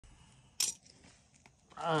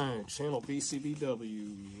Alright, channel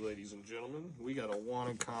BCBW, ladies and gentlemen. We got a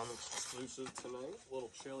Wanted Comics exclusive tonight. A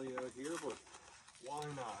little chilly out here, but why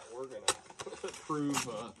not? We're gonna prove,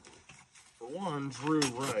 for one, Drew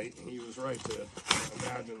right. He was right to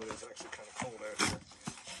imagine that it's actually kind of cold out here.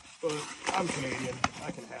 But I'm Canadian.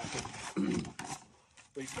 I can hack it.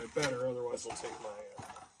 At least I better, otherwise they'll take my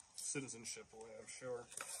citizenship away, I'm sure.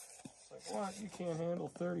 It's like, what? You can't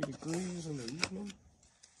handle 30 degrees in the evening?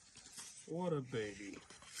 What a baby.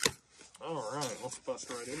 Alright, let's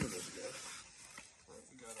bust right into this guy. Right,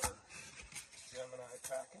 we got our Gemini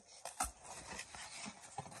package.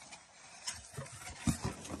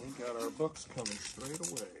 We got our books coming straight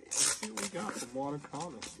away. Let's see what we got from Wanted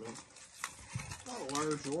Comics, man. Not a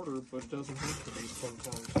large order, but it doesn't have to be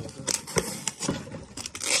sometimes.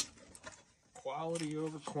 Quality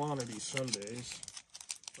over quantity some days.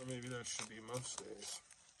 Or maybe that should be most days.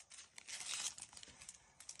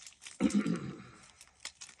 Well,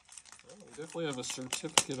 we definitely have a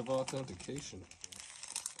certificate of authentication in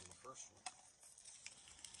the first one.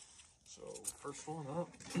 So, first one up.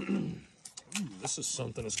 Ooh, this is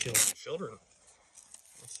something that's killing children.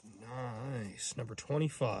 That's nice. Number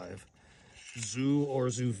 25. Zoo or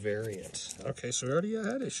Zoo variant. Okay, so we already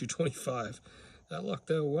had issue 25. That lucked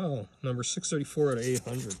out well. Number 634 out of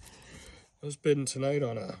 800. I was bidding tonight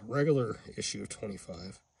on a regular issue of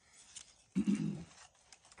 25. And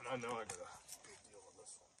I know I got a big deal on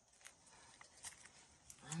this one.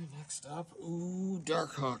 Alright, next up. Ooh,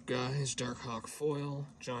 Darkhawk, guys. Darkhawk foil.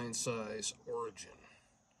 Giant size. Origin.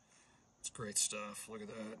 It's great stuff. Look at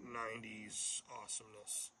that. 90s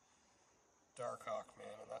awesomeness. Darkhawk,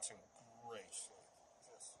 man. And that's in great shape.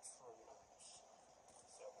 Just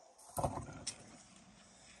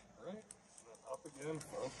Alright, up again,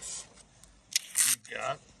 folks. We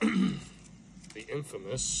got the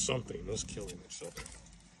infamous Something is Killing the Children.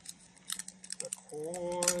 Got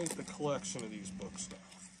quite the collection of these books now,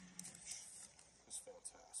 which is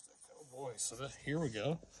fantastic. Oh boy, so here we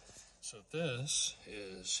go. So this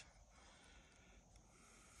is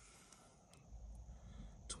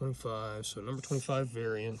 25, so number 25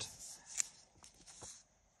 variant.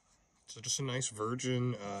 So just a nice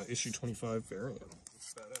Virgin issue 25 variant.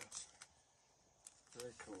 It's badass.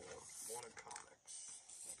 Very cool. Wanted Comics.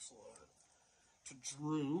 Thanks a lot to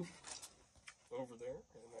Drew over there.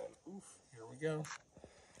 And then, oof, here we go.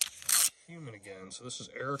 Human again. So this is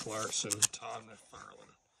Eric Larson, Todd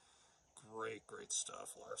McFarlane. Great, great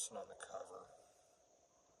stuff. Larson on the cover.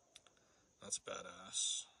 That's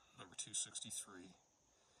badass. Number 263.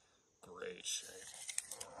 Great shape.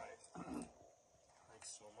 Alright. Thanks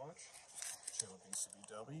so much. Channel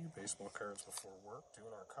BCBW, baseball cards before work,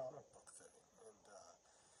 doing our comic book thing. And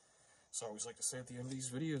so I always like to say at the end of these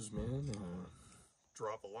videos, man,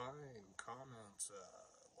 drop a like, comment,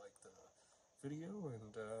 like the video,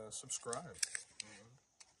 and subscribe. And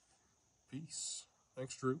peace.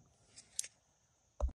 Thanks, Drew.